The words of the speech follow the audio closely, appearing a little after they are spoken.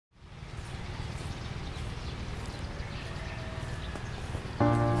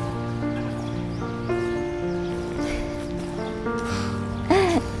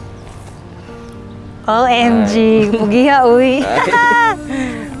OMG, pugiha uy.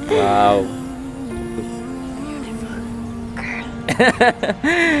 Wow.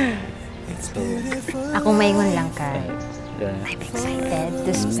 Ako maingon lang ka. I'm excited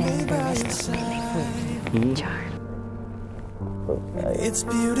to spend the rest of my life with you. Char. It's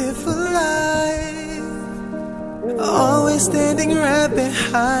beautiful life, always standing right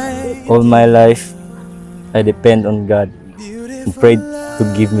behind. All my life, I depend on God and pray to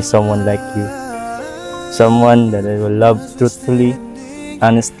give me someone like you. Someone that I will love truthfully,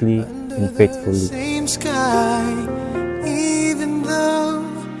 honestly, and faithfully. Same sky, even though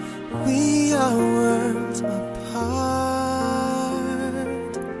we are worlds apart.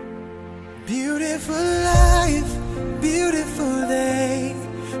 Beautiful life, beautiful day.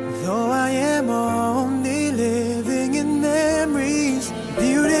 Though I am only living in memories.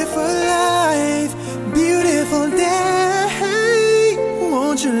 Beautiful life, beautiful day.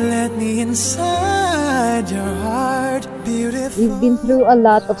 Won't you let me inside your heart? Beautiful. We've been through a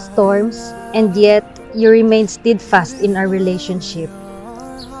lot of storms, and yet you remained steadfast in our relationship.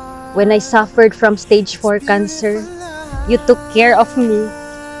 When I suffered from stage 4 cancer, you took care of me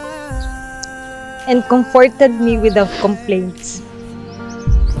and comforted me without complaints.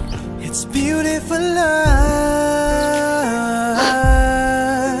 It's beautiful life.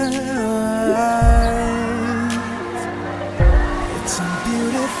 It's a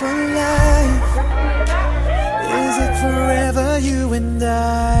beautiful life. Is it forever, you and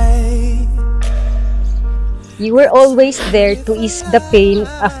I? You were always there to ease the pain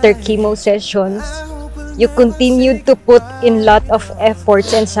after chemo sessions. You continued to put in lot of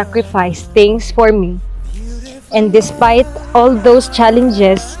efforts and sacrifice things for me. And despite all those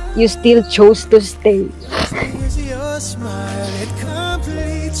challenges, you still chose to stay. It's your smile, it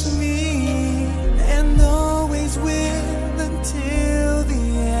completes me, and always will until the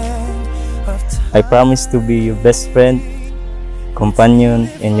end of time. I promise to be your best friend,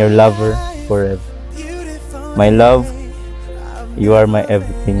 companion, and your lover forever. My love, you are my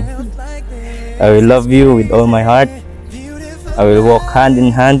everything. I will love you with all my heart. I will walk hand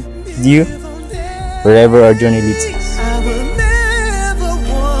in hand with you wherever our journey leads us. I will never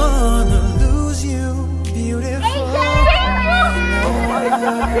wanna lose you, beautiful.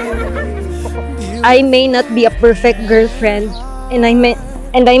 I may not be a perfect girlfriend, and I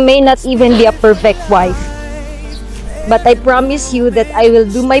may not even be a perfect wife. But I promise you that I will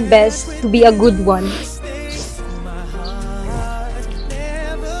do my best to be a good one.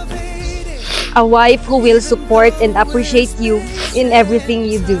 A wife who will support and appreciate you in everything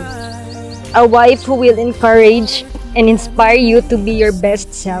you do. A wife who will encourage and inspire you to be your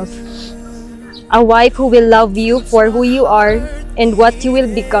best self. A wife who will love you for who you are and what you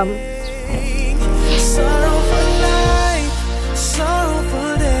will become. Sorrowful life,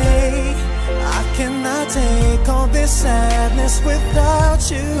 sorrowful day. I cannot take all this sadness without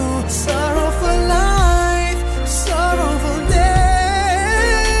you. Sorrowful life, sorrowful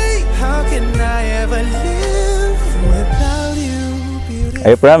day. How can I ever live without you, beautiful?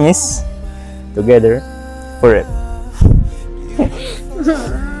 I promise, together, forever.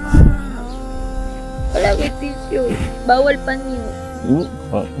 Wala ko tissue. Bawal pa niyo.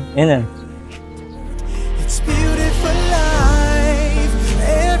 Oh, yan na. It's beautiful life.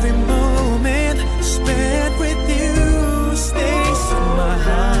 Every moment spent with you stays in my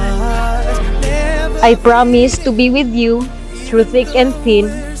heart. Never I promise to be with you through thick and thin,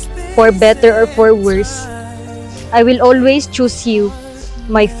 for better or for worse. I will always choose you,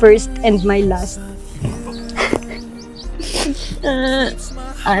 my first and my last.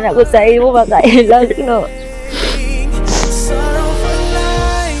 Anak ko sa iyo, makailang, no? sorrowful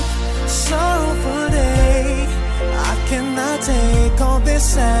life, sorrowful day. I cannot take all this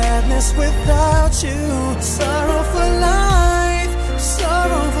sadness without you. Sorrowful life,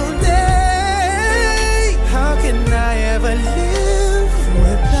 sorrowful day. How can I ever live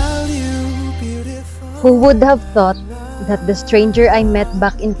without you, beautiful? Who would have thought that the stranger I met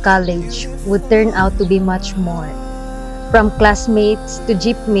back in college would turn out to be much more? From classmates to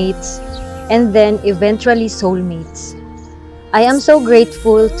jeepmates, and then eventually soulmates. I am so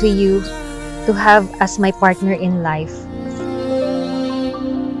grateful to you to have as my partner in life.